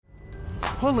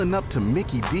Pulling up to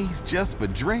Mickey D's just for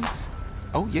drinks?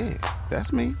 Oh yeah,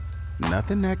 that's me.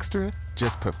 Nothing extra,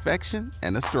 just perfection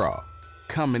and a straw.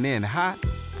 Coming in hot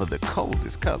for the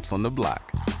coldest cups on the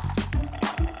block.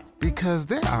 Because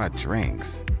there are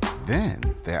drinks. Then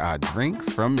there are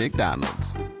drinks from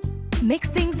McDonald's.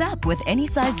 Mix things up with any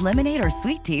size lemonade or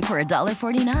sweet tea for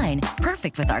 $1.49.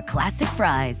 Perfect with our classic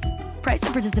fries. Price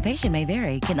and participation may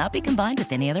vary. Cannot be combined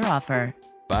with any other offer.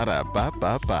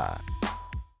 Ba-da-ba-ba-ba.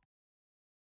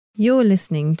 You're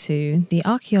listening to the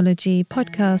Archaeology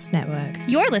Podcast Network.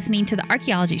 You're listening to the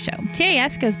Archaeology Show.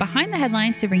 TAS goes behind the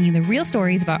headlines to bring you the real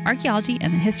stories about archaeology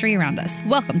and the history around us.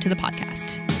 Welcome to the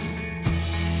podcast.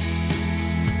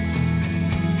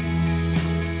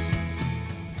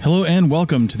 Hello and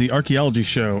welcome to the Archaeology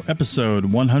Show, episode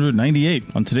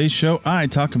 198. On today's show, I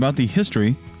talk about the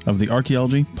history of the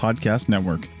Archaeology Podcast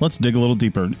Network. Let's dig a little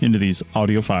deeper into these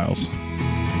audio files.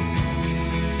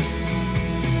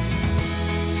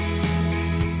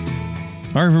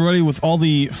 All right, everybody, with all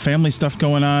the family stuff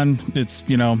going on, it's,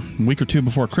 a week or two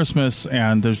before Christmas,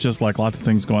 and there's just like lots of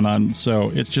things going on.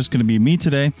 So it's just going to be me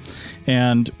today.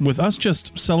 And with us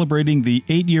just celebrating the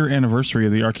 8-year anniversary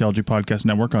of the Archaeology Podcast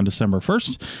Network on December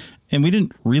 1st, and we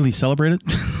didn't really celebrate it.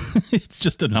 It's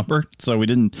just a number. So we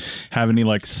didn't have any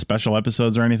like special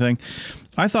episodes or anything.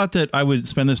 I thought that I would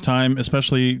spend this time,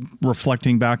 especially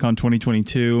reflecting back on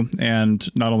 2022, and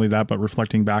not only that, but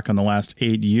reflecting back on the last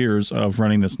 8 years of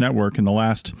running this network and the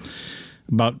last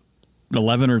about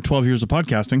 11 or 12 years of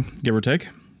podcasting, give or take,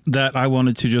 that I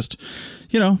wanted to just,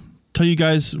 tell you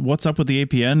guys what's up with the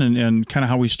APN and kind of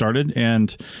how we started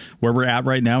and where we're at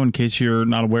right now in case you're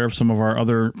not aware of some of our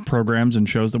other programs and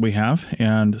shows that we have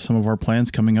and some of our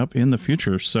plans coming up in the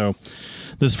future. So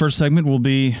this first segment will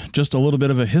be just a little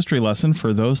bit of a history lesson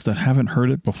for those that haven't heard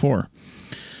it before.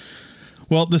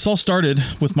 Well, this all started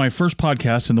with my first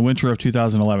podcast in the winter of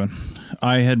 2011.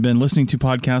 I had been listening to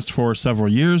podcasts for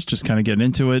several years, just kind of getting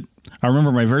into it. I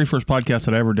remember my very first podcast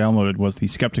that I ever downloaded was The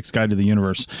Skeptic's Guide to the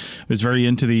Universe. I was very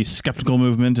into the skeptical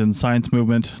movement and science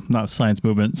movement. Not science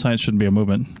movement. Science shouldn't be a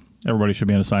movement. Everybody should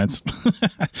be into science.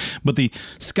 But the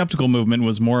skeptical movement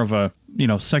was more of a,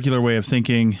 secular way of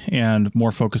thinking and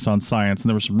more focused on science. And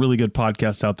there were some really good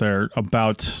podcasts out there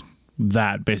about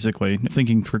that, basically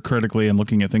thinking critically and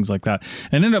looking at things like that,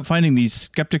 and ended up finding The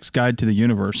Skeptic's Guide to the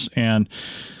Universe. And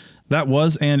that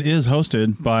was and is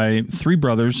hosted by three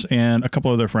brothers and a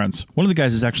couple of their friends. One of the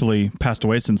guys has actually passed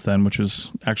away since then, which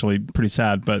was actually pretty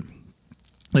sad, but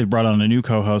they've brought on a new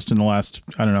co-host in the last,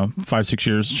 5-6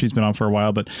 years. She's been on for a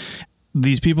while, but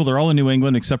these people, they're all in New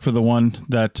England except for the one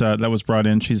that was brought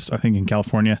in. She's, I think, in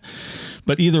California.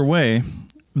 But either way,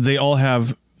 they all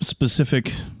have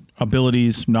specific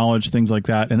abilities, knowledge, things like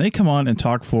that. And they come on and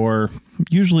talk for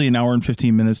usually an hour and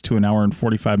 15 minutes to an hour and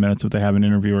 45 minutes if they have an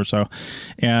interview or so.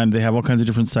 And they have all kinds of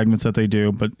different segments that they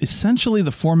do. But essentially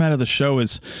the format of the show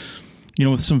is,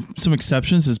 with some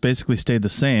exceptions, has basically stayed the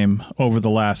same over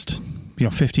the last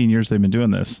 15 years they've been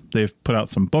doing this. They've put out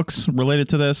some books related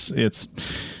to this. It's,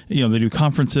 they do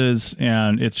conferences,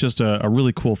 and it's just a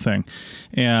really cool thing.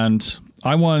 And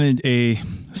I wanted a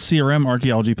CRM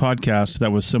archaeology podcast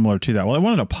that was similar to that. Well, I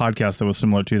wanted a podcast that was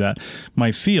similar to that.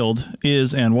 My field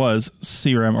is and was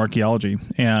CRM archaeology,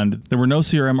 and there were no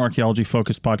CRM archaeology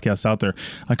focused podcasts out there.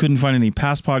 I couldn't find any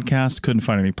past podcasts, couldn't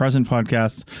find any present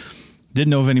podcasts, didn't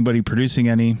know of anybody producing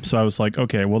any. So I was like,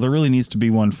 okay, well, there really needs to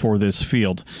be one for this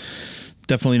field.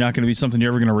 Definitely not going to be something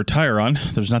you're ever going to retire on.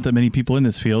 There's not that many people in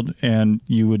this field, and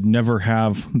you would never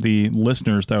have the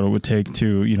listeners that it would take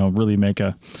to, really make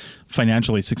a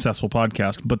financially successful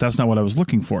podcast. But that's not what I was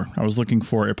looking for. I was looking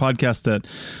for a podcast that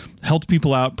helped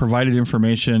people out, provided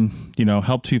information,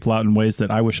 helped people out in ways that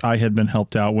I wish I had been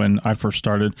helped out when I first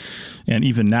started. And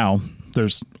even now,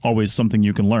 there's always something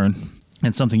you can learn,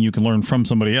 and something you can learn from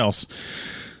somebody else.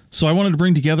 So I wanted to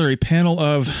bring together a panel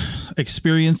of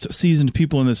experienced, seasoned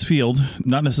people in this field,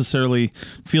 not necessarily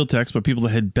field techs, but people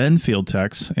that had been field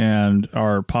techs and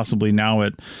are possibly now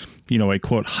at, a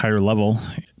quote higher level,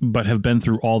 but have been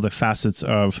through all the facets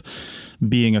of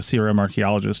being a CRM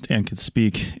archaeologist and could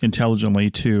speak intelligently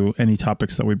to any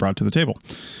topics that we brought to the table.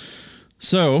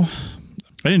 So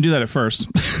I didn't do that at first.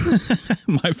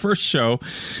 My first show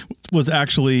was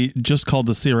actually just called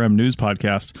the CRM News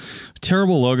Podcast.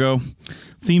 Terrible logo.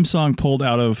 Theme song pulled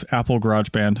out of Apple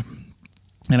GarageBand.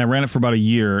 And I ran it for about a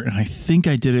year, and I think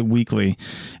I did it weekly.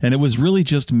 And it was really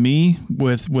just me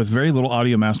with very little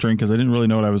audio mastering because I didn't really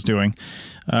know what I was doing.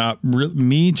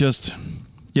 Me just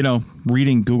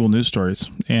reading Google News stories,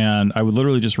 and I would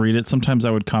literally just read it. Sometimes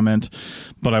I would comment,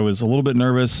 but I was a little bit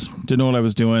nervous, didn't know what I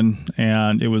was doing,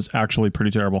 and it was actually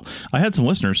pretty terrible. I had some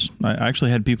listeners. I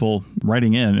actually had people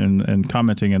writing in and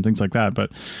commenting and things like that,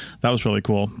 but that was really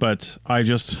cool. But I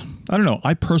don't know.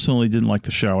 I personally didn't like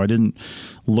the show. I didn't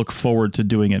look forward to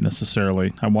doing it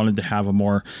necessarily. I wanted to have a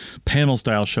more panel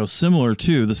style show similar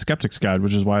to The Skeptic's Guide,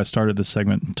 which is why I started this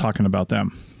segment talking about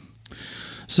them.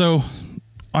 So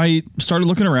I started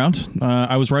looking around.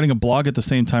 I was writing a blog at the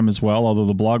same time as well, although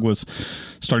the blog was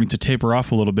starting to taper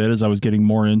off a little bit as I was getting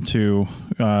more into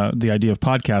the idea of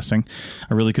podcasting.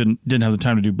 I really didn't have the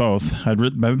time to do both. I've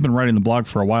been writing the blog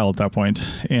for a while at that point,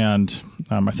 and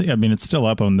it's still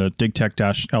up on the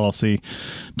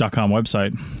digtech-llc.com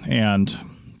website, and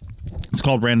it's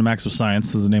called Random Acts of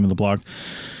Science is the name of the blog.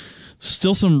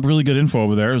 Still some really good info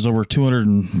over there. There's over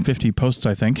 250 posts,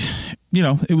 I think.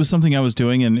 It was something I was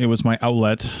doing, and it was my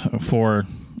outlet for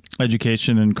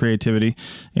education and creativity,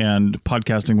 and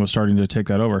podcasting was starting to take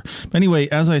that over. Anyway,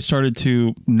 as I started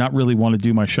to not really want to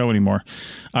do my show anymore,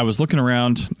 I was looking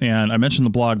around, and I mentioned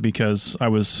the blog because I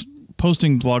was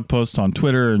posting blog posts on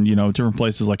Twitter and, different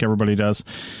places like everybody does.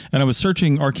 And I was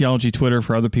searching archaeology Twitter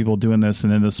for other people doing this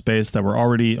and in this space that were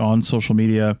already on social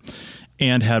media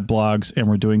and had blogs and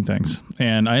were doing things.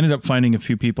 And I ended up finding a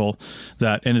few people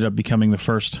that ended up becoming the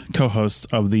first co-hosts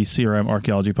of the CRM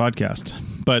Archaeology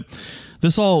podcast. But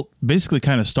this all basically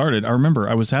kind of started. I remember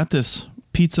I was at this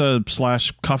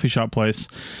pizza/coffee shop place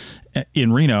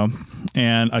in Reno,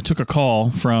 and I took a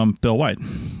call from Bill White.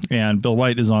 And Bill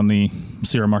White is on the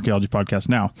CRM Archaeology podcast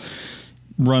now.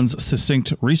 Runs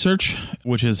Succinct Research,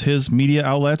 which is his media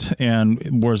outlet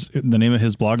and was the name of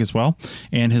his blog as well,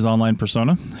 and his online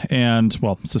persona, and,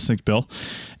 Succinct Bill.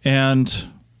 And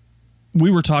we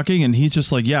were talking, and he's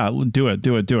just like, yeah, do it.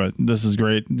 This is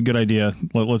great. Good idea.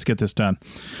 Let's get this done.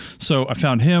 So I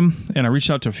found him, and I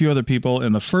reached out to a few other people,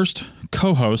 and the first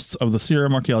co-hosts of the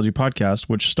CRM Archaeology podcast,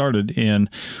 which started in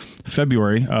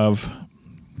February of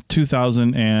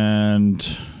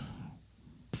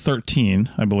 2013,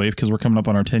 I believe, because we're coming up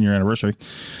on our 10-year anniversary.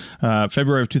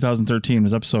 February of 2013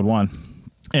 was episode 1.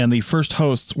 And the first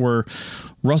hosts were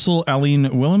Russell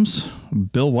Aline Willems,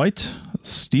 Bill White,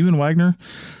 Stephen Wagner,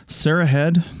 Sarah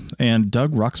Head, and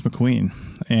Doug Rox McQueen.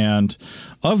 And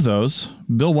of those,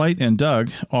 Bill White and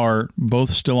Doug are both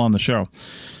still on the show.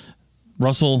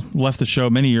 Russell left the show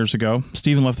many years ago.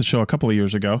 Stephen left the show a couple of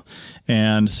years ago.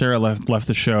 And Sarah left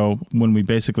the show when we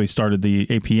basically started the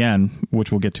APN,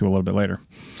 which we'll get to a little bit later.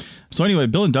 So anyway,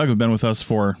 Bill and Doug have been with us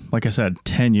for, like I said,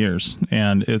 10 years,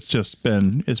 and it's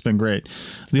been great.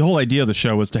 The whole idea of the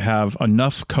show was to have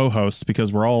enough co-hosts,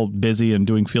 because we're all busy and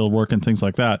doing field work and things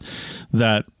like that,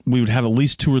 that we would have at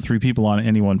least 2 or 3 people on at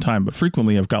any one time. But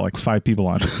frequently I've got like 5 people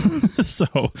on. So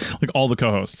like all the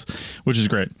co-hosts, which is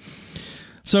great.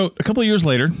 So a couple of years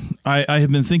later, I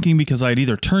have been thinking, because I'd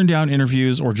either turned down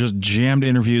interviews or just jammed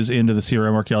interviews into the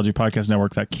CRM Archaeology Podcast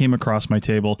Network that came across my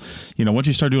table. Once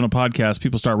you start doing a podcast,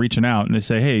 people start reaching out and they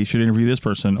say, hey, you should interview this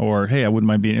person, or hey, I wouldn't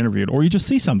mind being interviewed. Or you just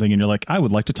see something and you're like, I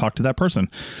would like to talk to that person.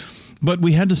 But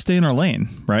we had to stay in our lane,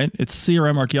 right? It's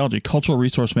CRM Archaeology, Cultural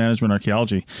Resource Management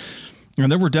Archaeology.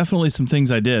 And there were definitely some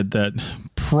things I did that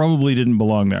probably didn't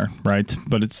belong there, right?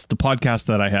 But it's the podcast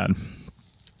that I had.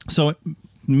 So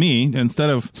me, instead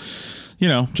of,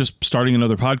 just starting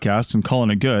another podcast and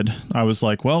calling it good, I was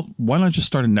like, well, why not just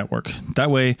start a network? That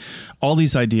way, all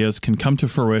these ideas can come to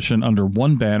fruition under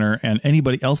one banner, and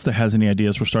anybody else that has any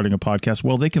ideas for starting a podcast,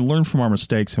 well, they can learn from our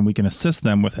mistakes, and we can assist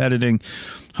them with editing,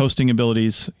 hosting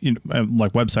abilities,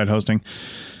 like website hosting,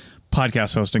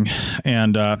 podcast hosting,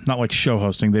 and not like show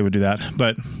hosting. They would do that.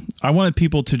 But I wanted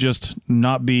people to just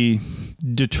not be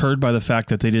deterred by the fact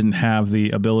that they didn't have the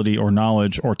ability or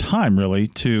knowledge or time really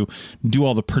to do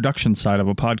all the production side of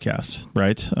a podcast,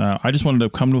 right? I just wanted to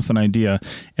come with an idea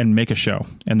and make a show,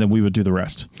 and then we would do the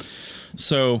rest.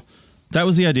 So that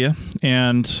was the idea,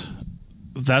 and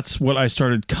that's what I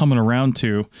started coming around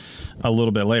to a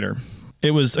little bit later.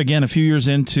 It was, again, a few years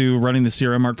into running the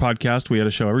CRM Arc podcast. We had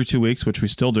a show every 2 weeks, which we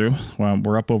still do. Well,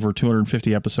 we're up over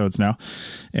 250 episodes now.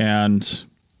 And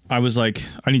I was like,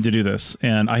 I need to do this.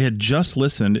 And I had just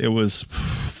listened. It was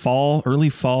early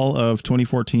fall of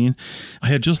 2014. I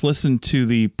had just listened to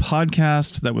the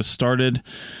podcast that was started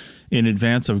in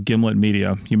advance of Gimlet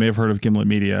Media. You may have heard of Gimlet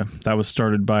Media. That was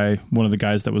started by one of the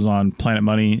guys that was on Planet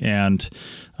Money and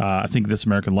I think This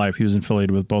American Life. He was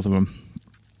affiliated with both of them.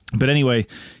 But anyway,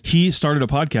 he started a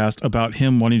podcast about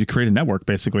him wanting to create a network,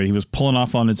 basically. He was pulling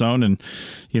off on his own and,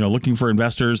 looking for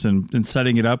investors and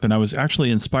setting it up. And I was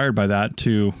actually inspired by that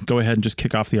to go ahead and just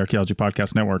kick off the Archaeology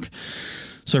Podcast Network.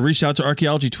 So I reached out to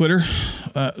Archaeology Twitter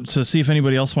to see if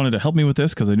anybody else wanted to help me with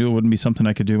this, because I knew it wouldn't be something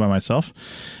I could do by myself.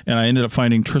 And I ended up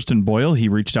finding Tristan Boyle. He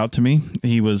reached out to me.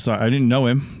 He was, I didn't know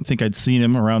him. I think I'd seen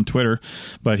him around Twitter,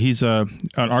 but he's an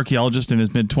archaeologist in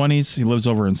his mid-20s. He lives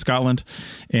over in Scotland,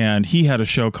 and he had a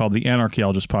show called the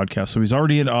Archaeologist Podcast. So he's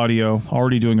already into audio,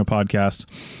 already doing a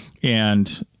podcast,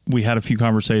 and we had a few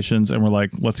conversations and we're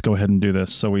like, let's go ahead and do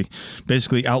this. So we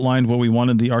basically outlined what we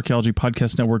wanted the Archaeology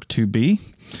Podcast Network to be,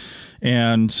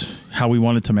 and how we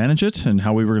wanted to manage it, and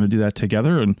how we were going to do that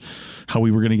together, and how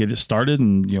we were going to get it started,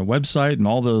 and website and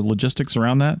all the logistics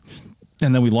around that.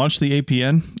 And then we launched the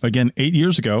APN again 8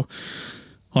 years ago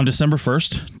on December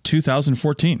 1st,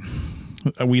 2014.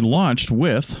 We launched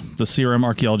with the CRM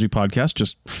Archaeology Podcast,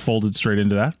 just folded straight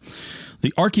into that.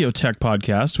 The Archaeotech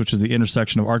Podcast, which is the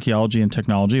intersection of archaeology and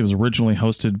technology. It was originally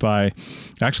hosted by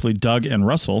actually Doug and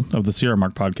Russell of the CRM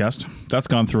Arc Podcast. That's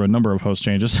gone through a number of host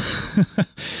changes.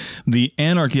 The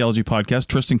Archaeology Podcast,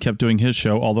 Tristan kept doing his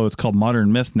show, although it's called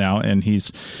Modern Myth now, and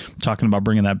he's talking about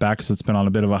bringing that back because it's been on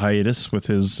a bit of a hiatus with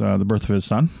his the birth of his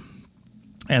son.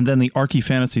 And then the Archie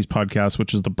Fantasies Podcast,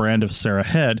 which is the brand of Sarah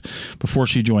Head before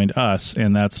she joined us,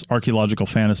 and that's Archaeological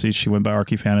Fantasies. She went by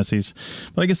Archie Fantasies,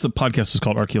 but I guess the podcast was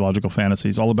called Archaeological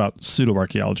Fantasies, all about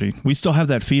pseudo-archaeology. We still have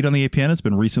that feed on the APN. It's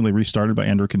been recently restarted by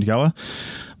Andrew Kinkela,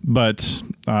 but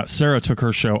Sarah took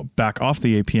her show back off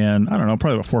the APN, I don't know,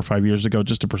 probably about 4 or 5 years ago,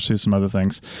 just to pursue some other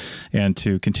things and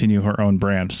to continue her own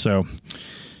brand. So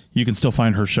you can still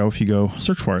find her show if you go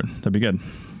search for it. That'd be good.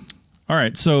 All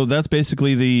right, so that's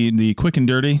basically the quick and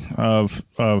dirty of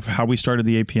how we started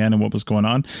the APN and what was going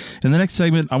on. In the next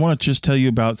segment, I want to just tell you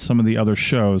about some of the other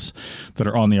shows that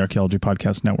are on the Archaeology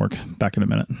Podcast Network. Back in a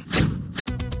minute.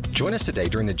 Join us today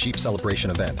during the Jeep Celebration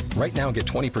event. Right now, get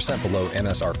 20% below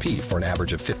MSRP for an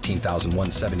average of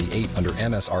 $15,178 under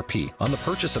MSRP on the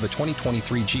purchase of a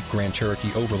 2023 Jeep Grand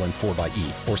Cherokee Overland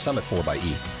 4xE or Summit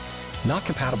 4xE. Not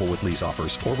compatible with lease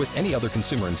offers or with any other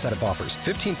consumer incentive offers.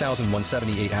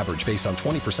 $15,178 average based on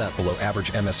 20% below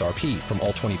average MSRP from all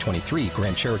 2023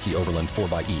 Grand Cherokee Overland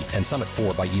 4xE and Summit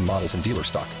 4xE models in dealer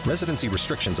stock. Residency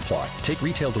restrictions apply. Take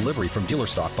retail delivery from dealer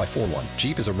stock by 4/1.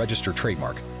 Jeep is a registered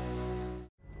trademark.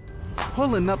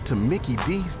 Pulling up to Mickey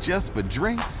D's just for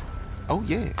drinks? Oh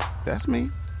yeah, that's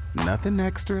me. Nothing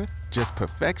extra, just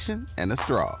perfection and a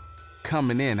straw.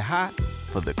 Coming in hot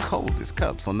for the coldest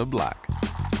cups on the block.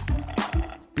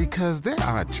 Because there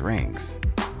are drinks.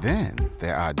 Then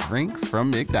there are drinks from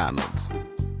McDonald's.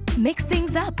 Mix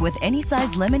things up with any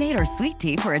size lemonade or sweet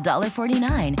tea for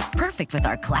 $1.49. Perfect with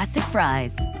our classic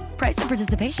fries. Price and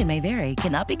participation may vary.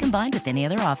 Cannot be combined with any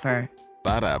other offer.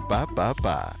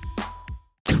 Ba-da-ba-ba-ba.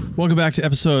 Welcome back to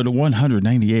episode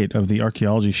 198 of the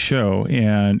Archaeology Show,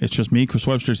 and it's just me, Chris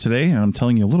Webster, today, and I'm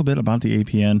telling you a little bit about the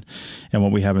APN and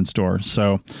what we have in store.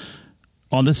 So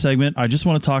on this segment, I just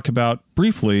want to talk about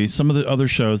briefly some of the other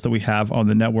shows that we have on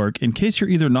the network in case you're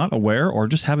either not aware or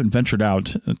just haven't ventured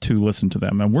out to listen to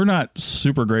them. And we're not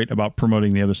super great about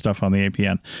promoting the other stuff on the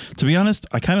APN. To be honest,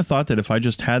 I kind of thought that if I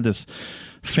just had this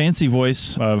fancy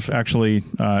voice of actually,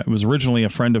 it was originally a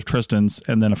friend of Tristan's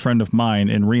and then a friend of mine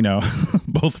in Reno,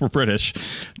 both were British,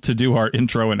 to do our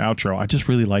intro and outro. I just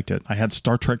really liked it. I had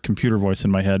Star Trek computer voice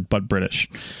in my head, but British.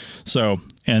 So,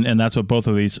 and that's what both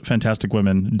of these fantastic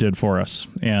women did for us.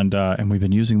 And we've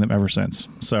been using them ever since.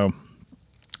 So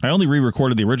I only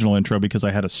re-recorded the original intro because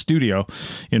I had a studio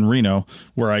in Reno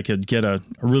where I could get a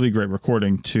really great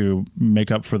recording to make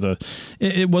up for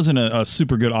it wasn't a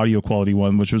super good audio quality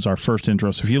one, which was our first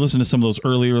intro. So if you listen to some of those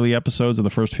early episodes of the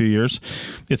first few years,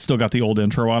 it's still got the old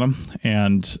intro on them,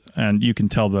 and you can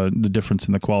tell the difference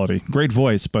in the quality. Great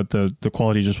voice, but the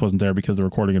quality just wasn't there because the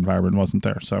recording environment wasn't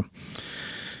there. So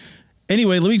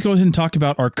anyway, let me go ahead and talk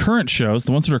about our current shows,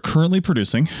 the ones that are currently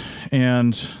producing,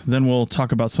 and then we'll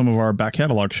talk about some of our back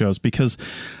catalog shows, because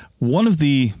one of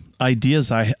the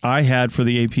ideas I had for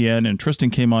the APN and Tristan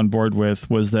came on board with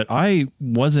was that I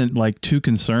wasn't like too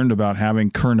concerned about having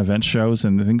current event shows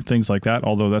and things like that,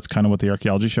 although that's kind of what the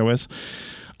Archaeology Show is.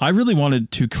 I really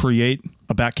wanted to create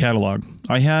a back catalog.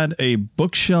 I had a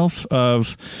bookshelf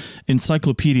of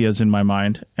encyclopedias in my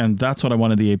mind, and that's what I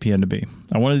wanted the APN to be.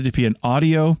 I wanted it to be an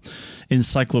audio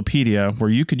encyclopedia where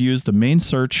you could use the main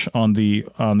search on the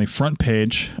front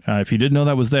page. If you didn't know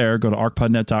that was there, go to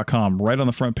arcpodnet.com. Right on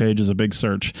the front page is a big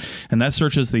search, and that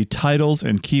searches the titles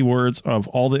and keywords of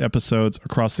all the episodes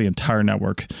across the entire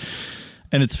network.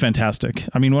 And it's fantastic.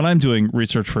 I mean, when I'm doing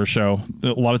research for a show,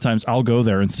 a lot of times I'll go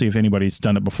there and see if anybody's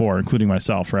done it before, including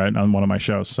myself, right, on one of my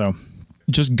shows. So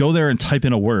just go there and type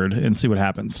in a word and see what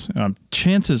happens.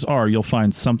 Chances are you'll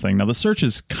find something. Now, the search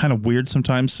is kind of weird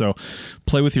sometimes, so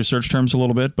play with your search terms a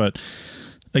little bit, but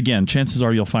again, chances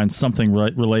are you'll find something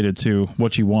related to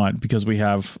what you want, because we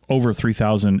have over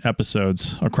 3,000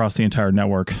 episodes across the entire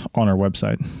network on our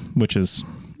website, which is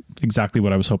exactly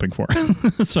what I was hoping for.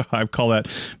 So I call that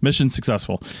mission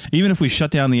successful. Even if we shut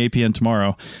down the APN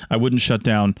tomorrow, I wouldn't shut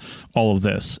down all of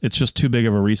this. It's just too big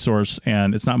of a resource,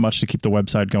 and it's not much to keep the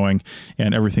website going,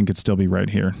 and everything could still be right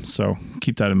here. So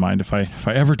keep that in mind. If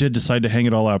I ever did decide to hang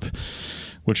it all up,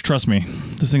 which, trust me,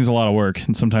 this thing's a lot of work,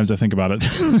 and sometimes I think about it.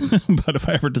 But if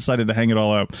I ever decided to hang it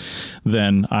all up,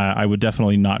 then I would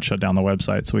definitely not shut down the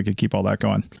website, so we could keep all that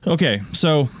going. Okay,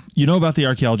 so you know about the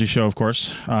Archaeology Show, of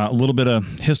course. A little bit of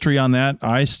history on that.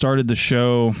 I started the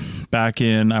show back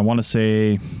in, I want to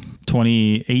say,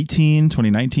 2018,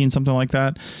 2019, something like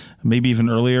that, maybe even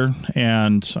earlier.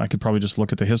 And I could probably just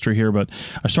look at the history here, but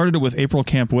I started it with April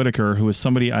Camp Whitaker, who is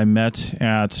somebody I met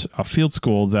at a field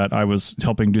school that I was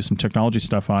helping do some technology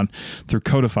stuff on through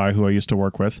Codify, who I used to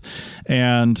work with.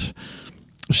 And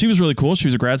she was really cool. She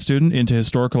was a grad student into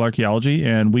historical archaeology,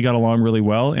 and we got along really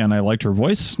well, and I liked her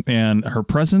voice and her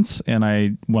presence.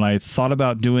 And when I thought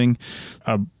about doing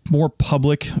a more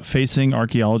public facing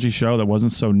archaeology show that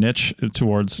wasn't so niche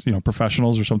towards,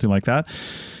 professionals or something like that,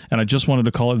 and I just wanted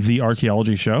to call it The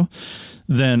Archaeology Show,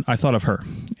 then I thought of her.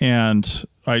 And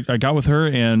I got with her,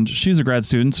 and she's a grad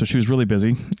student, so she was really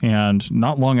busy. And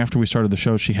not long after we started the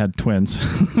show, she had twins,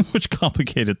 which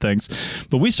complicated things.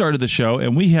 But we started the show,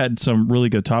 and we had some really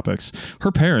good topics.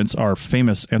 Her parents are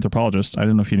famous anthropologists. I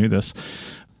don't know if you knew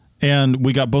this. And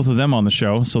we got both of them on the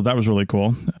show, so that was really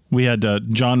cool. We had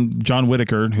John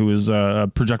Whitaker, who is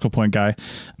a projectile point guy,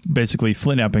 basically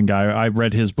flint-knapping guy. I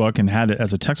read his book and had it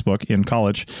as a textbook in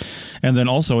college. And then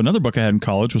also another book I had in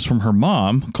college was from her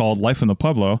mom called Life in the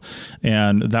Pueblo,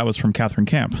 and that was from Catherine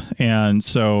Camp. And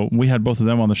so we had both of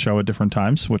them on the show at different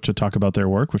times, which to talk about their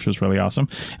work, which was really awesome.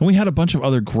 And we had a bunch of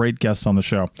other great guests on the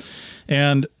show.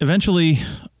 And eventually,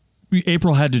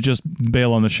 April had to just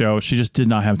bail on the show. She just did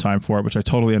not have time for it, which I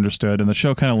totally understood. And the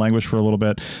show kind of languished for a little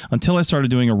bit until I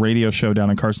started doing a radio show down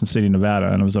in Carson City,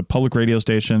 Nevada. And it was a public radio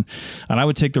station. And I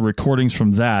would take the recordings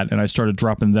from that, and I started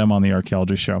dropping them on the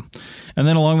Archaeology Show. And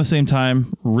then along the same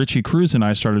time, Richie Cruz and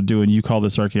I started doing You Call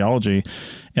This Archaeology.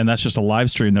 And that's just a live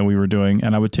stream that we were doing.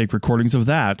 And I would take recordings of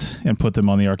that and put them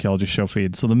on the Archaeology Show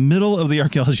feed. So the middle of the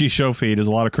Archaeology Show feed is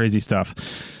a lot of crazy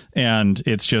stuff. And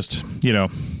it's just,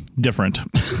 different.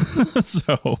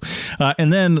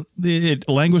 And then it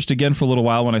languished again for a little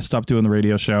while when I stopped doing the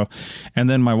radio show. And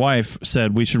then my wife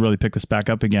said, we should really pick this back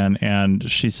up again. And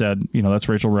she said, that's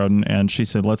Rachel Roden. And she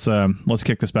said, let's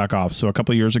kick this back off. So a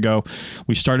couple of years ago,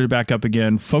 we started back up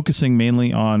again, focusing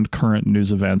mainly on current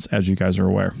news events, as you guys are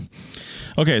aware.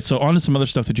 Okay, so on to some other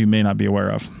stuff that you may not be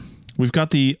aware of. We've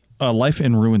got the Life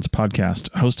in Ruins podcast,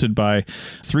 hosted by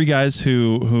three guys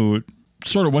who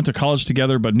sort of went to college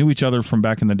together, but knew each other from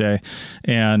back in the day.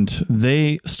 And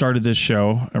they started this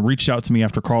show, reached out to me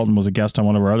after Carlton was a guest on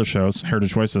one of our other shows,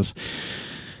 Heritage Voices,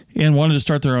 and wanted to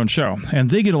start their own show. And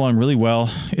they get along really well.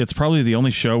 It's probably the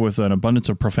only show with an abundance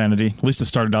of profanity. At least it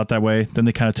started out that way. Then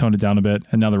they kind of toned it down a bit,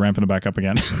 and now they're ramping it back up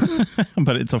again.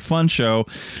 But it's a fun show.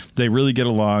 They really get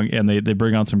along, and they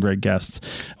bring on some great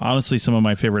guests. Honestly, some of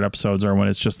my favorite episodes are when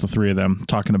it's just the three of them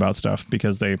talking about stuff,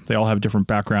 because they all have different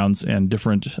backgrounds and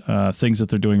different things that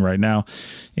they're doing right now,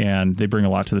 and they bring a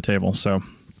lot to the table. So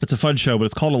it's a fun show, but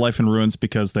it's called A Life in Ruins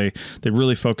because they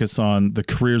really focus on the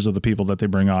careers of the people that they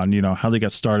bring on, how they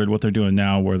got started, what they're doing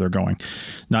now, where they're going.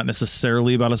 Not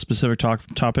necessarily about a specific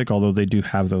topic, although they do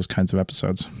have those kinds of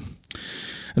episodes.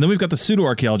 And then we've got the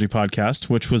Pseudo-Archaeology podcast,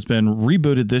 which has been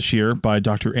rebooted this year by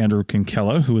Dr. Andrew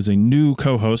Kinkella, who is a new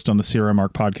co-host on the CRM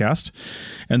Arc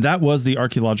podcast. And that was the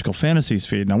Archaeological Fantasies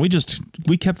feed. Now,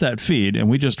 we kept that feed, and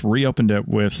we just reopened it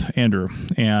with Andrew.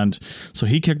 And so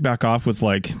he kicked back off with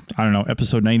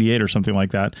episode 98 or something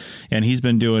like that. And he's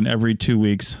been doing every 2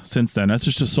 weeks since then. That's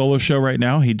just a solo show right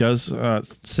now. He does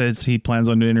says he plans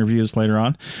on doing interviews later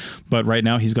on. But right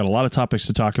now, he's got a lot of topics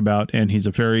to talk about, and he's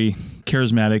a very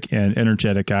charismatic and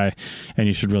energetic guy, and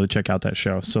you should really check out that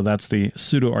show. So that's the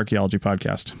Pseudo-Archaeology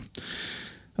podcast.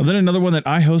 And then another one that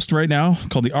I host right now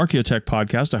called the Archaeotech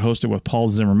podcast. I host it with Paul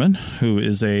Zimmerman, who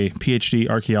is a PhD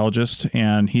archaeologist,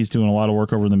 and he's doing a lot of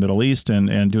work over in the Middle East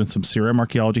and doing some CRM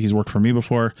archaeology. He's worked for me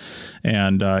before,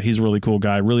 and he's a really cool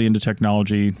guy, really into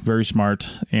technology, very smart,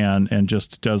 and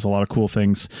just does a lot of cool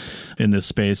things in this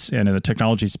space and in the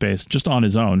technology space just on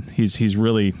his own. He's a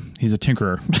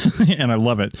tinkerer, and I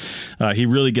love it. He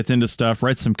really gets into stuff,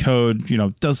 writes some code,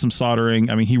 does some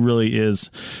soldering. I mean, he really is,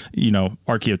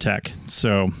 Archaeotech.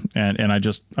 So and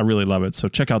I really love it. So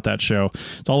check out that show.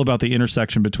 It's all about the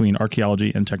intersection between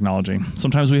archaeology and technology.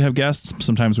 Sometimes we have guests,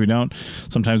 sometimes we don't.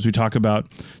 Sometimes we talk about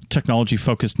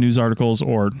technology-focused news articles,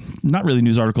 or not really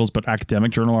news articles, but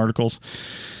academic journal articles,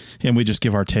 and we just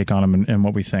give our take on them and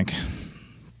what we think.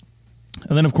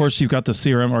 And then, of course, you've got the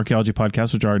CRM Archaeology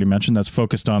podcast, which I already mentioned. That's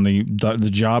focused on the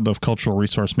job of cultural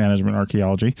resource management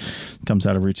archaeology. It comes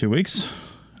out every 2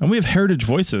 weeks. And we have Heritage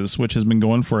Voices, which has been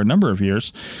going for a number of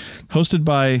years, hosted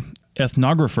by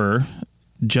ethnographer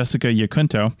Jessica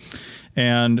Yaquinto.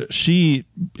 And she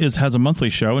has a monthly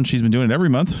show, and she's been doing it every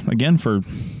month, again, for,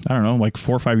 I don't know, like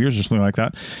 4 or 5 years or something like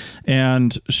that.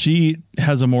 And she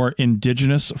has a more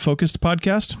indigenous-focused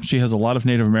podcast. She has a lot of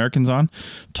Native Americans on,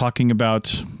 talking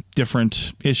about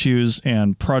different issues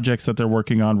and projects that they're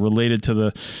working on related to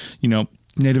the,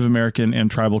 Native American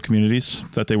and tribal communities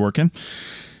that they work in.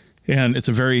 And it's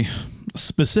a very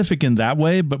specific in that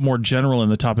way, but more general in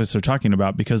the topics they're talking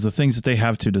about, because the things that they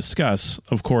have to discuss,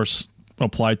 of course,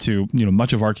 apply to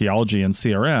much of archaeology and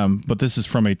CRM, but this is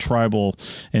from a tribal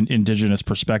and indigenous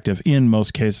perspective in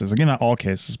most cases. Again, not all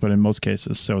cases, but in most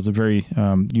cases. So it's a very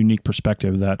unique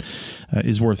perspective that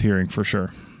is worth hearing for sure.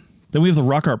 Then we have the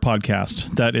Rock Art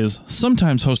podcast that is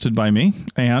sometimes hosted by me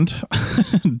and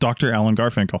Dr. Alan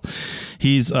Garfinkel.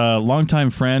 He's a longtime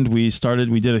friend. We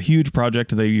did a huge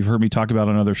project that you've heard me talk about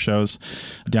on other shows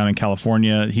down in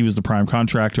California. He was the prime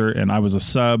contractor and I was a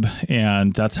sub,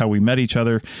 and that's how we met each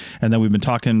other. And then we've been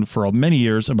talking for many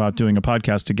years about doing a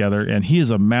podcast together, and he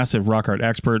is a massive rock art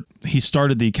expert. He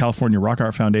started the California Rock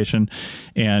Art Foundation,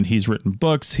 and he's written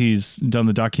books. He's done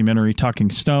the documentary Talking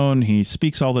Stone. He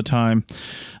speaks all the time.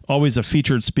 Always a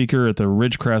featured speaker at the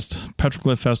Ridgecrest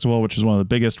Petroglyph Festival, which is one of the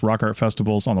biggest rock art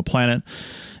festivals on the planet.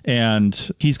 And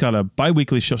he's got a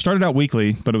bi-weekly show. Started out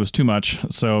weekly, but it was too much.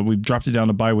 So we dropped it down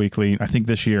to bi-weekly, I think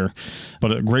this year.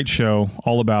 But a great show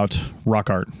all about rock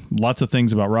art. Lots of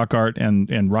things about rock art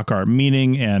and rock art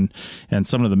meaning and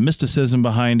some of the mysticism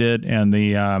behind it, and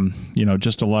the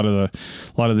just a lot of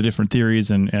the different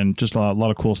theories and just a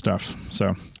lot of cool stuff.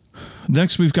 So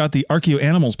next, we've got the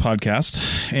Archaeoanimals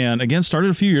podcast, and again,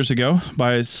 started a few years ago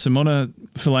by Simona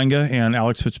Filanga and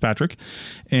Alex Fitzpatrick,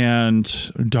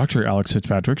 and Dr. Alex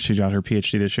Fitzpatrick. She got her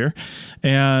PhD this year,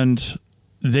 and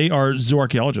they are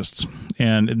zooarchaeologists,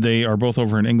 and they are both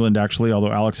over in England, actually,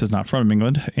 although Alex is not from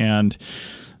England, and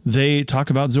they talk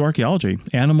about zooarchaeology,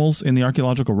 animals in the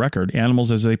archaeological record, animals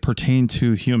as they pertain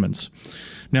to humans.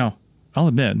 Now, I'll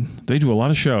admit, they do a lot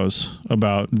of shows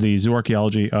about the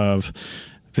zooarchaeology of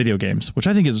video games, which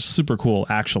I think is super cool,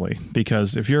 actually,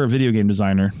 because if you're a video game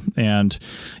designer and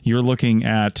you're looking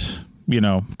at,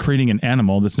 creating an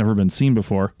animal that's never been seen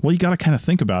before, well, you got to kind of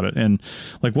think about it. And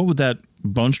like, what would that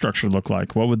bone structure look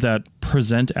like? What would that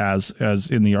present as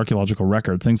in the archaeological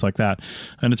record? Things like that.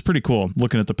 And it's pretty cool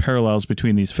looking at the parallels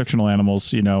between these fictional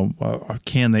animals.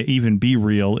 Can they even be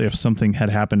real if something had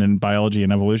happened in biology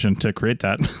and evolution to create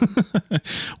that?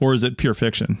 Or is it pure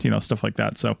fiction? Stuff like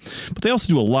that. So, but they also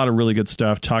do a lot of really good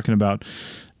stuff talking about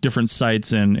different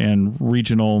sites and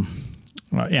regional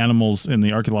animals in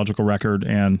the archaeological record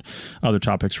and other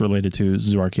topics related to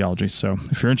zooarchaeology. So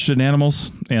if you're interested in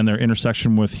animals and their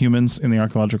intersection with humans in the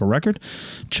archaeological record,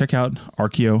 check out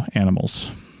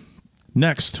Archaeoanimals.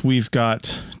 Next, we've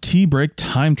got Tea Break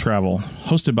Time Travel,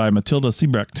 hosted by Matilda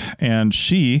Siebrecht, and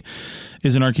she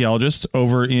is an archaeologist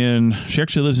she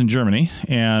actually lives in Germany,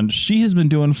 and she has been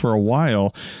doing for a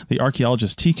while the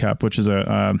Archaeologist Teacup, which is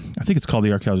I think it's called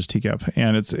the Archaeologist Teacup,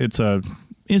 and it's a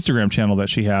Instagram channel that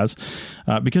she has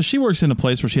because she works in a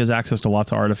place where she has access to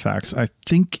lots of artifacts. I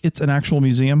think it's an actual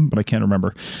museum, but I can't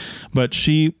remember. But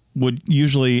she would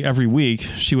usually every week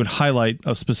she would highlight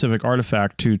a specific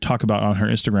artifact to talk about on her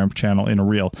Instagram channel in a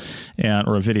reel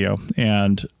or a video.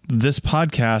 And this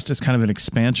podcast is kind of an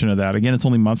expansion of that. Again, it's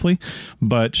only monthly,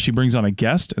 but she brings on a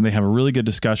guest and they have a really good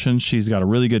discussion. She's got a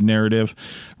really good narrative,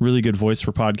 really good voice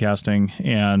for podcasting,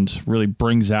 and really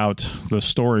brings out the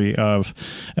story of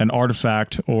an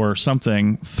artifact or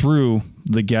something through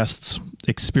the guest's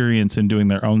experience in doing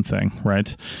their own thing,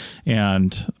 right?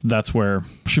 And that's where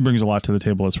she brings a lot to the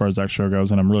table as far as that show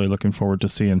goes, and I'm really looking forward to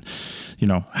seeing,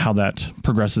 how that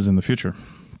progresses in the future.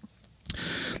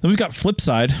 Then we've got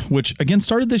Flipside, which again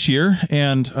started this year,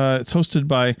 and it's hosted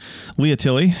by Leah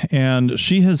Tilley, and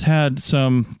she has had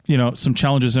some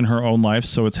challenges in her own life,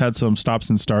 so it's had some stops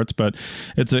and starts, but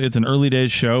it's an early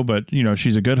days show, but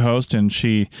she's a good host, and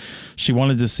she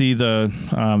wanted to see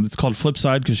it's called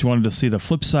Flipside because she wanted to see the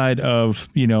flip side of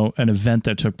an event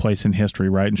that took place in history,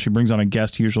 right? And she brings on a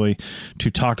guest usually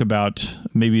to talk about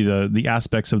maybe the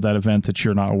aspects of that event that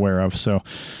you're not aware of. So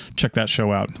check that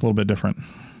show out. A little bit different.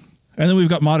 And then we've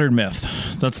got Modern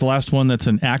Myth. That's the last one that's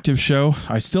an active show.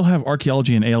 I still have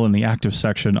Archaeology and Ale in the active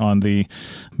section on the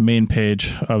main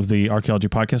page of the Archaeology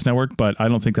Podcast Network, but I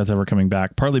don't think that's ever coming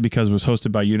back, partly because it was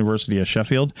hosted by University of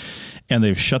Sheffield, and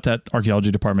they've shut that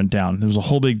archaeology department down. There was a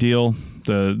whole big deal.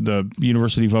 The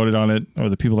university voted on it, or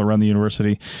the people that run the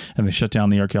university, and they shut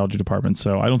down the archaeology department.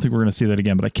 So I don't think we're going to see that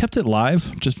again, but I kept it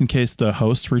live just in case the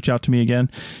hosts reach out to me again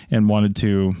and wanted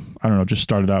to, I don't know, just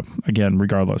start it up again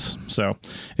regardless. So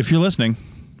if you're listening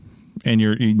and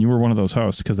you were one of those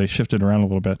hosts, because they shifted around a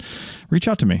little bit, reach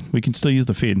out to me. We can still use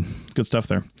the feed. Good stuff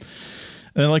there.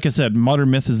 And like I said, Modern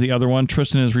Myth is the other one.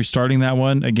 Tristan is restarting that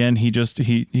one. Again,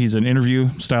 he's an interview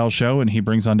style show, and he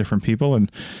brings on different people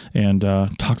and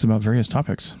talks about various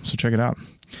topics. So check it out.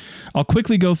 I'll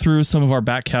quickly go through some of our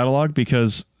back catalog,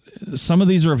 because some of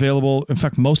these are available. In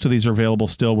fact, most of these are available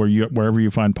still wherever you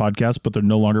find podcasts, but they're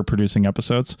no longer producing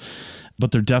episodes.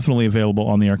 But they're definitely available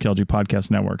on the Archaeology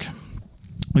Podcast Network.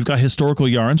 We've got Historical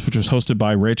Yarns, which was hosted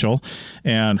by Rachel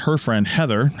and her friend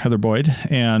Heather Boyd,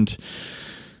 and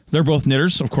they're both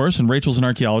knitters, of course, and Rachel's an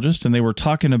archaeologist, and they were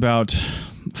talking about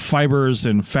fibers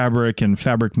and fabric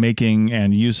making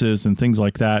and uses and things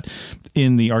like that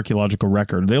in the archaeological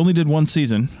record. They only did one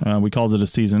season. We called it a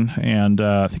season, and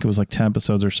I think it was like 10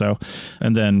 episodes or so.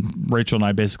 And then Rachel and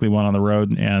I basically went on the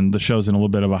road, and the show's in a little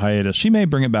bit of a hiatus. She may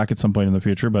bring it back at some point in the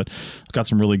future, but got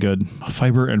some really good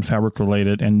fiber and fabric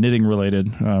related and knitting related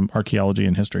archaeology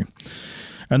and history.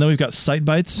 And then we've got Site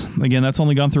Bites. Again, that's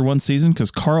only gone through one season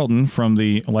because Carlton from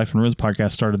the Life and Ruins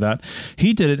podcast started that.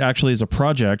 He did it actually as a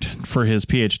project for his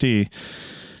PhD.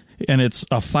 And it's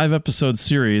a 5-episode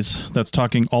series that's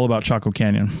talking all about Chaco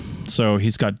Canyon. So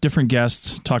he's got different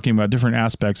guests talking about different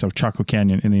aspects of Chaco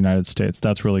Canyon in the United States.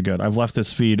 That's really good. I've left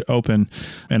this feed open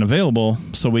and available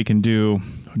so we can do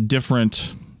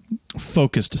different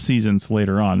focused seasons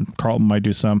later on. Carlton might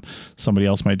do somebody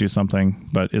else might do something,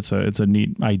 but it's a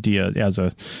neat idea as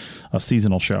a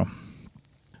seasonal show.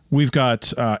 We've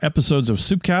got episodes of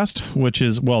Soupcast, which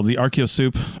is, the Archeo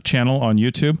Soup channel on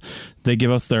YouTube. They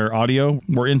give us their audio.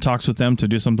 We're in talks with them to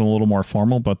do something a little more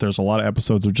formal, but there's a lot of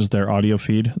episodes of just their audio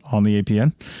feed on the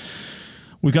APN.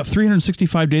 We've got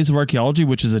 365 Days of Archaeology,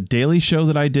 which is a daily show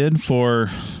that I did for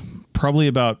probably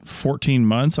about 14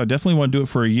 months. I definitely want to do it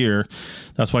for a year.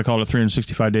 That's why I called it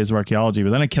 365 Days of Archaeology. But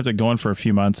then I kept it going for a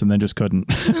few months and then just couldn't.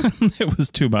 It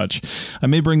was too much. I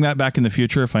may bring that back in the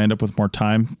future if I end up with more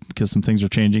time, because some things are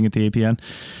changing at the APN.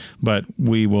 But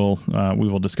we will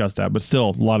discuss that. But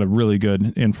still, a lot of really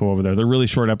good info over there. They're really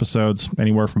short episodes,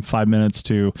 anywhere from 5 minutes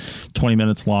to 20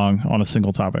 minutes long on a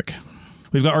single topic.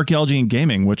 We've got Archaeology and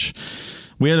Gaming, which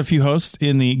we had a few hosts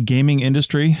in the gaming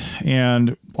industry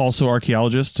and also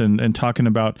archaeologists and talking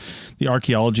about the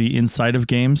archaeology inside of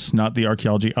games, not the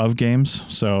archaeology of games.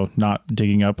 So not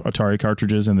digging up Atari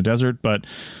cartridges in the desert, but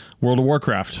World of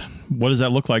Warcraft. What does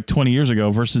that look like 20 years ago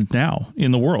versus now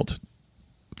in the world?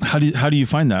 How do you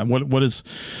find that? What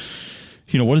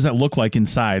does that look like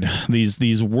inside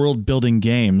these world building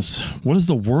games? What does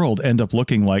the world end up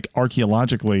looking like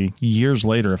archaeologically years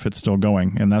later if it's still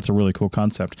going? And that's a really cool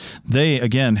concept. They,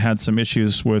 again, had some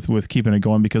issues with keeping it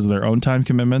going because of their own time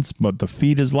commitments, but the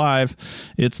feed is live.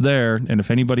 It's there. And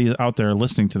if anybody out there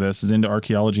listening to this is into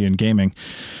archaeology and gaming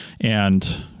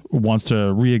and wants to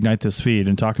reignite this feed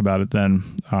and talk about it, then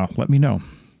let me know.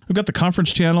 We've got the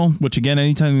conference channel, which, again,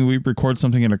 anytime we record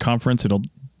something in a conference, it'll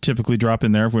typically drop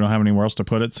in there if we don't have anywhere else to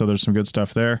put it. So there's some good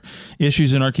stuff there.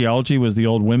 Issues in Archaeology was the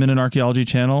old Women in Archaeology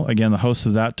channel. Again, the hosts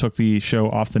of that took the show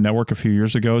off the network a few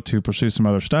years ago to pursue some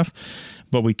other stuff.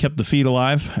 But we kept the feed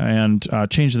alive and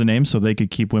changed the name so they could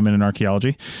keep Women in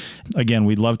Archaeology. Again,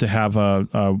 we'd love to have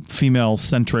a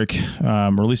female-centric, or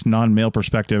at least non-male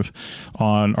perspective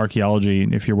on archaeology.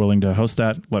 If you're willing to host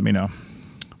that, let me know.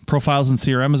 Profiles in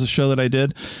CRM is a show that I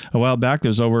did a while back.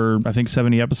 There's over, I think,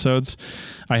 70 episodes.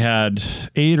 I had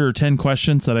 8 or 10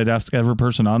 questions that I'd ask every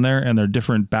person on there, and their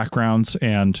different backgrounds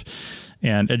and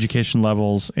education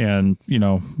levels and,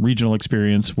 regional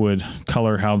experience would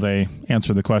color how they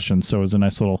answer the questions. So it was a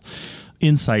nice little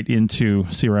insight into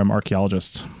CRM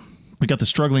archaeologists. We got the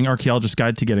Struggling Archaeologist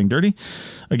Guide to Getting Dirty,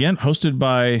 again, hosted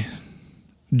by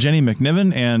Jenny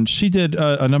McNiven, and she did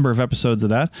a number of episodes of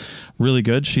that. Really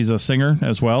good. She's a singer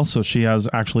as well, so she has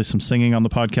actually some singing on the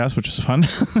podcast, which is fun.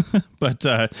 But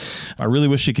I really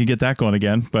wish she could get that going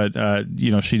again. But,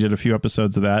 she did a few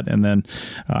episodes of that and then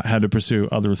had to pursue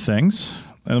other things.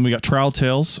 And then we got Trial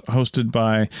Tales, hosted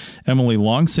by Emily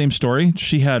Long. Same story.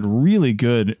 She had really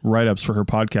good write-ups for her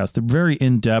podcast. They're very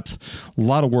in-depth. A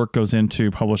lot of work goes into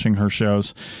publishing her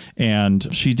shows.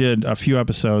 And she did a few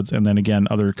episodes, and then again,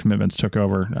 other commitments took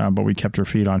over, but we kept her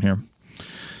feed on here.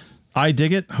 I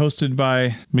Dig It, hosted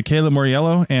by Michaela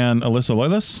Moriello and Alyssa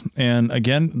Loylis. And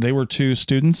again, they were two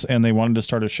students and they wanted to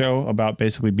start a show about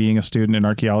basically being a student in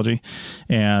archaeology.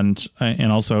 And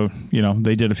also, you know,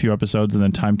 they did a few episodes and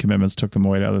then time commitments took them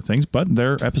away to other things, but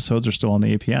their episodes are still on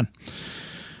the APN.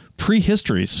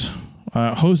 Prehistories,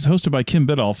 hosted by Kim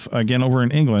Biddulph, again over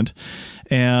in England.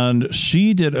 And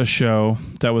she did a show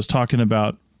that was talking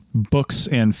about books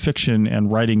and fiction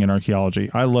and writing in archaeology.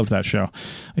 I love that show.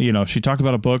 You know, she talked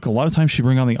about a book. A lot of times she'd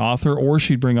bring on the author or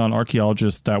she'd bring on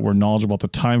archaeologists that were knowledgeable at the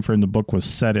time frame the book was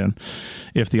set in,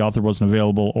 if the author wasn't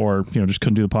available or, you know, just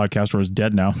couldn't do the podcast or is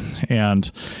dead now. And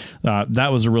that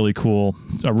was a really cool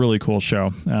show.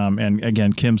 And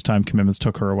again, Kim's time commitments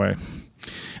took her away.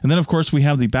 And then, of course, we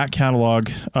have the back catalog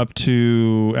up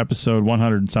to episode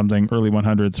 100 and something, early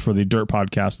 100s for the Dirt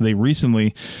podcast. They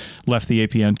recently left the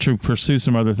APN to pursue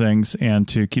some other things and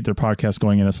to keep their podcast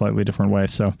going in a slightly different way.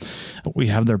 So we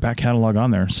have their back catalog on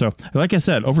there. So like I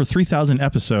said, over 3,000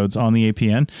 episodes on the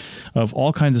APN of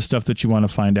all kinds of stuff that you want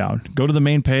to find out. Go to the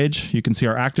main page. You can see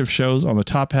our active shows on the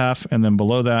top half. And then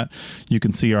below that, you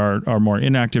can see our more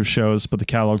inactive shows, but the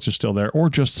catalogs are still there.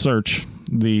 Or just search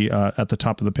at the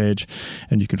top of the page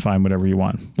and you can find whatever you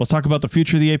want. Let's talk about the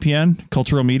future of the APN,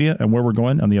 cultural media, and where we're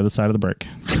going on the other side of the break.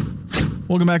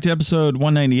 Welcome back to episode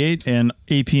 198 and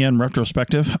APN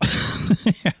retrospective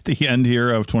at the end here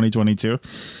of 2022.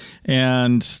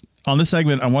 And on this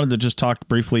segment, I wanted to just talk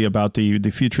briefly about the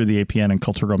future of the APN and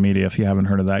cultural media, if you haven't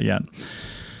heard of that yet.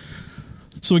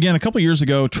 So again, a couple of years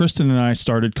ago, Tristan and I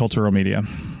started Cultural Media.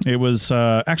 It was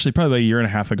actually probably about a year and a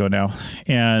half ago now.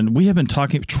 And we have been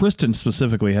talking, Tristan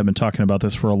specifically had been talking about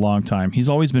this for a long time. He's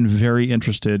always been very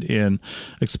interested in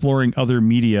exploring other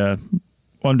media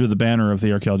under the banner of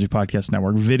the Archaeology Podcast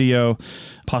Network, video,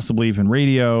 possibly even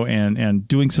radio, and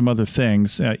doing some other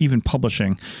things, even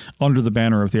publishing under the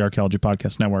banner of the Archaeology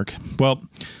Podcast Network. Well,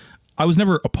 I was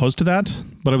never opposed to that,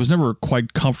 but I was never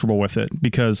quite comfortable with it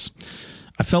because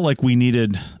I felt like we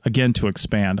needed, again, to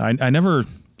expand. I'm never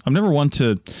one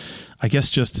to, I guess,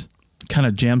 just kind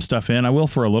of jam stuff in. I will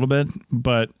for a little bit,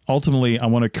 but ultimately I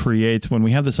want to create, when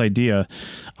we have this idea,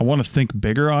 I want to think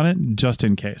bigger on it just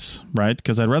in case, right?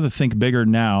 Because I'd rather think bigger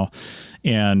now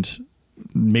and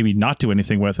maybe not do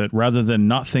anything with it rather than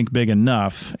not think big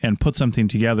enough and put something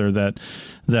together that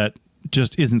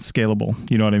just isn't scalable.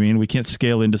 You know what I mean? We can't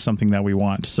scale into something that we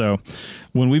want. So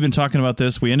when we've been talking about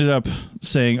this, we ended up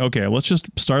saying, okay, let's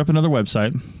just start up another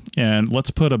website and let's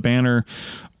put a banner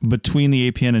between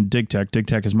the APN and DigTech.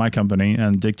 DigTech is my company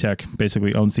and DigTech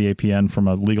basically owns the APN from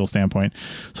a legal standpoint.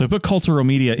 So I put Cultural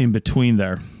Media in between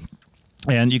there.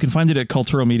 And you can find it at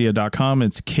culturalmedia.com.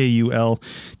 It's KULTURO.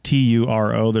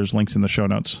 There's links in the show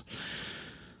notes.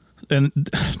 And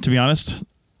to be honest,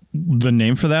 the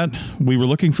name for that, we were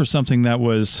looking for something that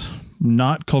was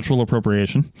not cultural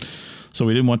appropriation. So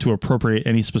we didn't want to appropriate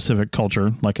any specific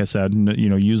culture. Like I said,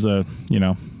 use a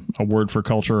word for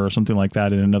culture or something like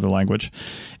that in another language.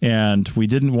 And we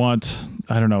didn't want,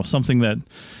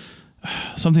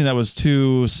 something that was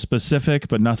too specific,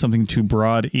 but not something too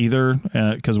broad either,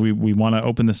 because we want to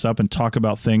open this up and talk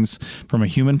about things from a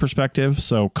human perspective.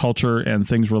 So culture and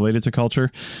things related to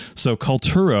culture. So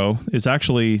culturo is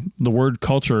actually the word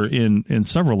culture in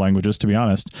several languages, to be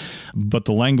honest. But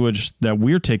the language that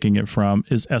we're taking it from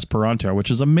is Esperanto, which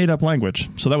is a made-up language.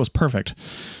 So that was perfect.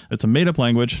 It's a made-up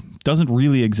language, doesn't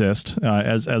really exist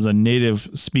as a native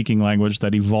speaking language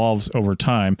that evolves over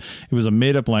time. It was a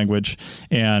made-up language,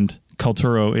 and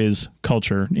Culturo is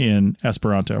culture in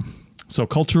Esperanto. So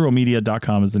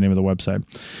culturalmedia.com is the name of the website.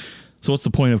 So what's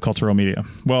the point of Cultural Media?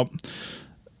 Well,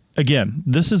 again,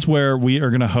 this is where we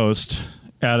are going to host,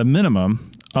 at a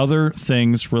minimum, other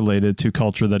things related to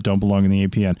culture that don't belong in the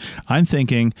APN. I'm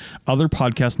thinking other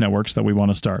podcast networks that we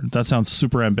want to start. That sounds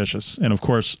super ambitious. And of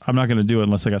course, I'm not going to do it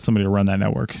unless I got somebody to run that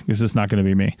network. This is not going to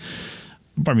be me.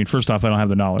 I mean, first off, I don't have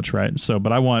the knowledge, right? So,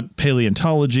 but I want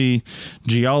paleontology,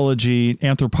 geology,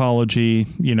 anthropology,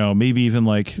 maybe even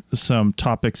like some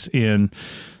topics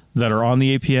that are on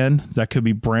the APN that could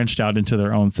be branched out into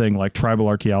their own thing, like tribal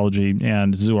archaeology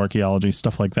and zoo archaeology,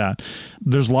 stuff like that.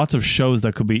 There's lots of shows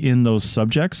that could be in those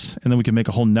subjects, and then we can make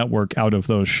a whole network out of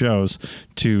those shows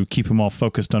to keep them all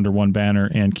focused under one banner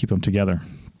and keep them together.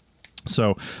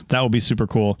 So that will be super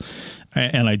cool.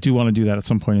 And I do want to do that at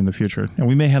some point in the future. And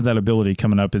we may have that ability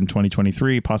coming up in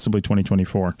 2023, possibly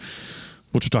 2024, which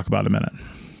we'll talk about in a minute.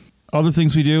 Other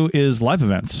things we do is live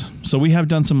events. So we have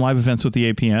done some live events with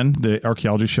the APN. The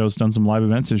Archaeology show's done some live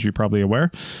events, as you're probably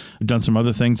aware. We've done some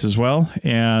other things as well.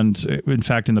 And in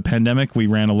fact, in the pandemic, we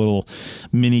ran a little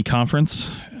mini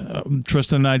conference.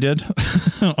 Tristan and I did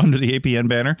under the APN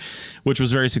banner, which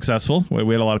was very successful. We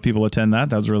had a lot of people attend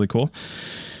that. That was really cool.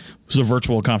 was a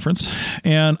virtual conference,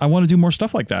 and I want to do more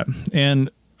stuff like that. And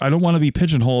I don't want to be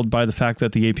pigeonholed by the fact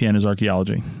that the APN is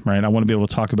archaeology, right? I want to be able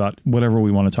to talk about whatever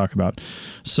we want to talk about.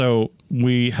 So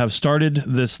we have started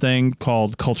this thing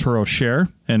called Culturo Share,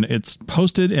 and it's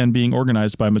hosted and being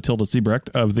organized by Matilda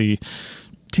Siebrecht of the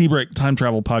T-Break Time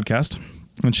Travel podcast.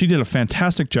 And she did a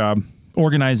fantastic job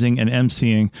organizing and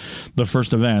emceeing the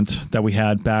first event that we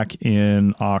had back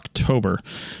in October.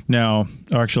 Now,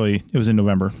 actually, it was in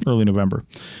November, early November.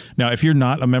 Now, if you're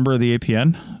not a member of the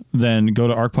APN, then go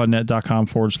to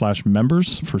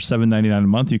arcpodnet.com/members for $7.99 a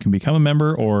month. You can become a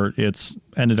member, or it's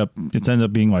ended up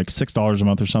being like $6 a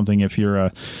month or something if you're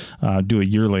do it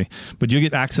yearly. But you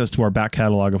get access to our back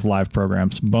catalog of live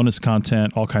programs, bonus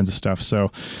content, all kinds of stuff. So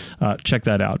check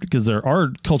that out, because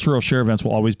our Cultural Share events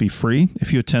will always be free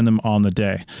if you attend them on the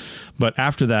day. But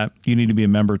after that, you need to be a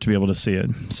member to be able to see it.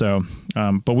 So,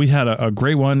 but we had a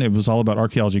great one. It was all about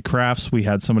archaeology crafts. We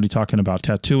had somebody talking about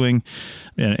tattooing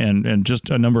and just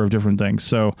a number of different things.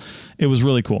 So it was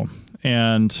really cool.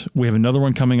 And we have another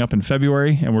one coming up in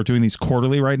February, and we're doing these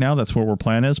quarterly right now. That's what our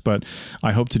plan is. But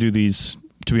I hope to do these,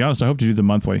 to be honest, I hope to do them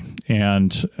monthly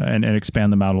and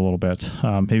expand them out a little bit.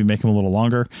 Maybe make them a little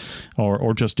longer,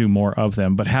 or just do more of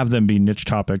them, but have them be niche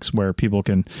topics where people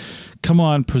can come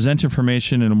on, present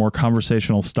information in a more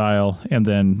conversational style, and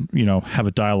then, have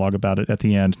a dialogue about it at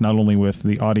the end, not only with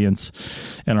the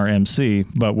audience and our MC,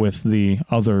 but with the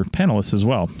other panelists as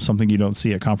well, something you don't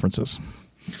see at conferences.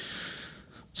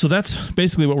 So that's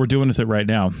basically what we're doing with it right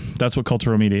now. That's what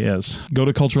Cultural Media is. Go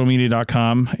to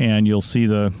culturalmedia.com and you'll see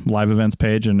the live events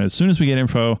page. And as soon as we get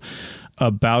info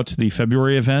about the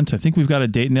February event, I think we've got a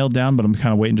date nailed down, but I'm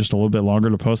kind of waiting just a little bit longer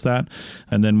to post that.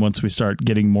 And then once we start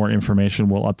getting more information,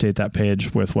 we'll update that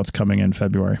page with what's coming in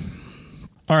February.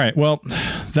 All right. Well,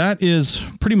 that is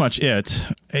pretty much it.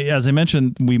 As I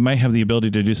mentioned, we might have the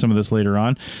ability to do some of this later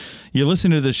on. You're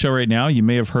listening to this show right now. You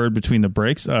may have heard between the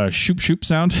breaks shoop shoop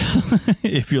sound.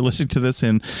 If you're listening to this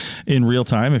in real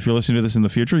time, if you're listening to this in the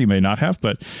future, you may not have.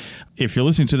 But if you're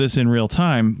listening to this in real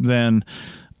time, then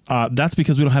that's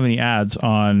because we don't have any ads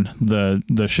on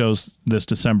the shows this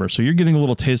December. So you're getting a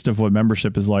little taste of what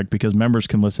membership is like, because members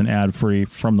can listen ad-free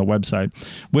from the website,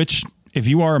 which, if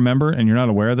you are a member and you're not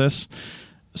aware of this,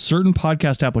 certain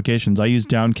podcast applications, I use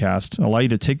Downcast, allow you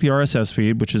to take the RSS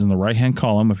feed, which is in the right-hand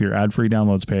column of your ad-free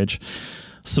downloads page,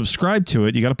 subscribe to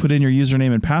it. You got to put in your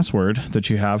username and password that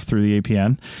you have through the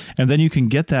APN, and then you can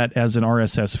get that as an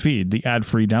RSS feed, the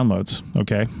ad-free downloads,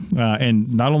 okay?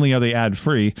 And not only are they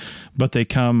ad-free, but they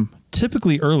come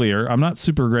typically earlier. I'm not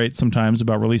super great sometimes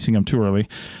about releasing them too early,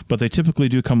 but they typically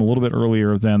do come a little bit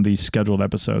earlier than the scheduled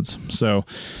episodes. So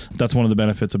that's one of the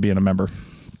benefits of being a member.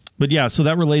 But yeah, so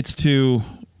that relates to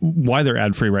why they're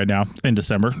ad-free right now in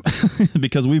December,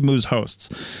 because we've moved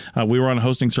hosts. We were on a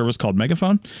hosting service called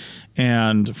Megaphone,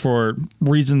 and for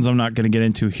reasons I'm not going to get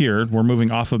into here, we're moving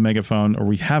off of Megaphone, or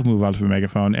we have moved off of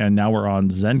Megaphone, and now we're on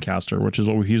Zencastr, which is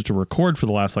what we've used to record for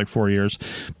the last 4 years.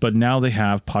 But now they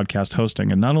have podcast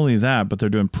hosting, and not only that, but they're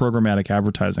doing programmatic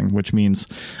advertising, which means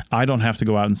I don't have to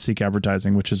go out and seek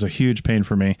advertising, which is a huge pain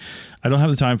for me. I don't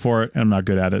have the time for it, and I'm not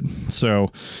good at it.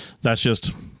 So that's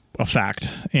just a fact.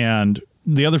 And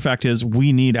the other fact is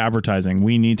we need advertising.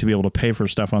 We need to be able to pay for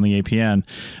stuff on the APN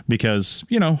because,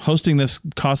 hosting this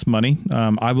costs money.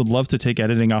 I would love to take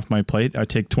editing off my plate. I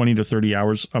take 20 to 30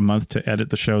 hours a month to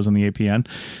edit the shows on the APN,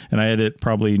 and I edit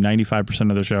probably 95%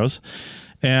 of the shows.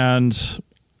 And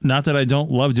not that I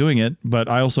don't love doing it, but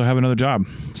I also have another job.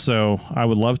 So I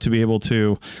would love to be able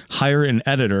to hire an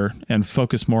editor and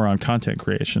focus more on content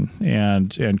creation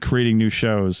and creating new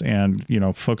shows and,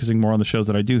 focusing more on the shows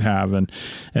that I do have and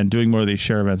doing more of these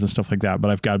share events and stuff like that.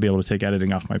 But I've got to be able to take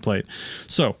editing off my plate.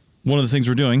 So one of the things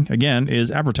we're doing, again,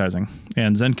 is advertising.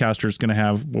 And Zencastr is going to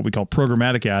have what we call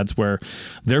programmatic ads, where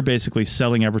they're basically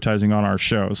selling advertising on our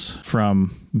shows from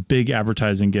big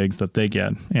advertising gigs that they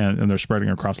get, and they're spreading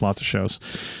across lots of shows.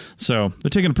 So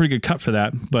they're taking a pretty good cut for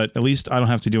that, but at least I don't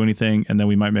have to do anything, and then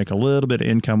we might make a little bit of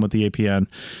income with the APN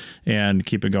and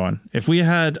keep it going. If we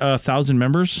had 1,000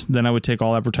 members, then I would take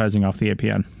all advertising off the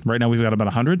APN. Right now we've got about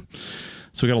 100.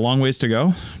 So we got a long ways to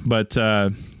go. But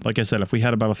like I said, if we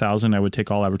had about 1,000, I would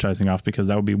take all advertising off, because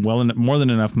that would be more than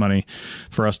enough money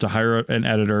for us to hire an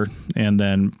editor and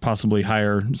then possibly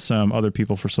hire some other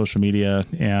people for social media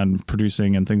and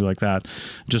producing and things like that,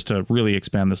 just to really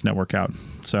expand this network out.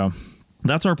 So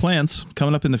that's our plans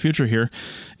coming up in the future here.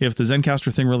 If the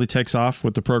Zencastr thing really takes off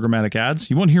with the programmatic ads,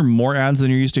 you won't hear more ads than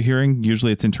you're used to hearing.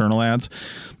 Usually it's internal ads.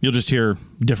 You'll just hear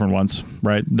different ones,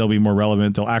 right? They'll be more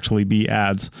relevant. They'll actually be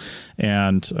ads.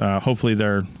 And hopefully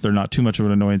they're not too much of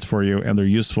an annoyance for you, and they're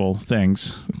useful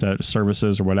things, that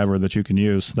services or whatever that you can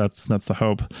use. That's the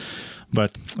hope.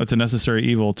 But it's a necessary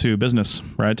evil to business,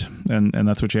 right? And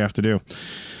that's what you have to do.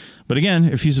 But again,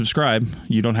 if you subscribe,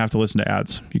 you don't have to listen to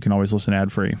ads. You can always listen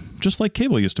ad-free, just like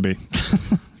cable used to be.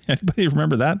 Anybody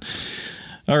remember that?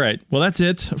 All right. Well, that's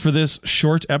it for this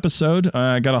short episode.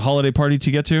 I got a holiday party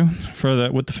to get to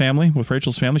with the family, with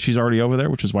Rachel's family. She's already over there,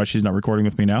 which is why she's not recording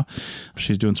with me now.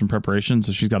 She's doing some preparations.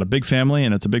 So she's got a big family,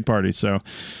 and it's a big party. So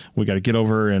we got to get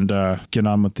over and get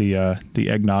on with the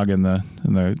eggnog and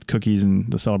the cookies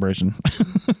and the celebration.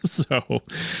 So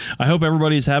I hope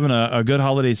everybody's having a good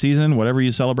holiday season, whatever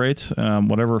you celebrate,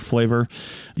 whatever flavor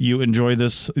you enjoy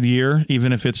this year,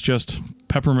 even if it's just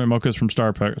peppermint mochas from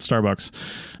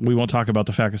Starbucks. We won't talk about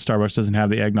the fact that Starbucks doesn't have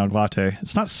the eggnog latte.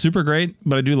 It's not super great,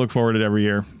 but I do look forward to it every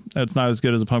year. It's not as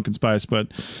good as a pumpkin spice, but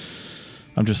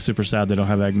I'm just super sad they don't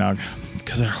have eggnog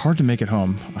because they're hard to make at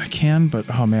home. I can, but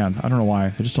oh man, I don't know why.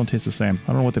 They just don't taste the same. I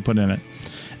don't know what they put in it.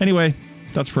 Anyway,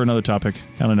 that's for another topic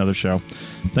and another show.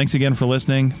 Thanks again for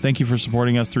listening. Thank you for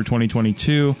supporting us through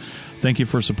 2022. Thank you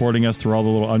for supporting us through all the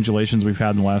little undulations we've had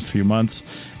in the last few months.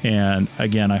 And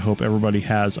again, I hope everybody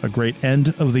has a great end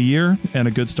of the year and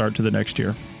a good start to the next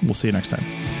year. We'll see you next time.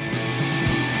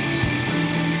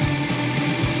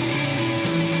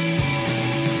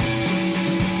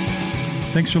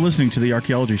 Thanks for listening to The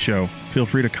Archaeology Show. Feel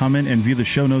free to comment and view the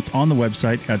show notes on the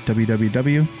website at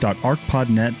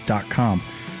www.arcpodnet.com.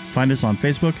 Find us on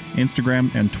Facebook,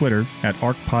 Instagram, and Twitter at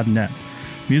ArcPodNet.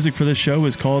 Music for this show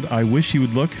is called I Wish You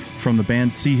Would Look from the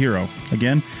band Sea Hero.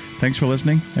 Again, thanks for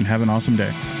listening and have an awesome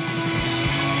day.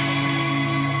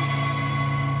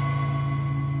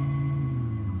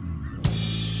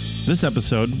 This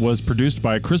episode was produced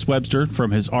by Chris Webster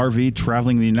from his RV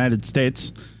traveling the United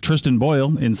States, Tristan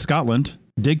Boyle in Scotland,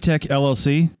 DigTech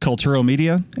LLC, Cultural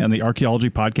Media, and the Archaeology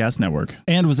Podcast Network,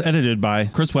 and was edited by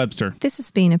Chris Webster. This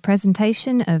has been a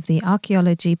presentation of the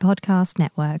Archaeology Podcast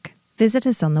Network. Visit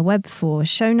us on the web for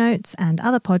show notes and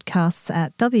other podcasts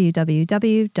at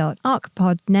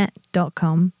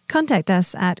www.arcpodnet.com. Contact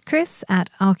us at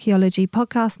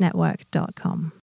chris@archaeologypodcastnetwork.com.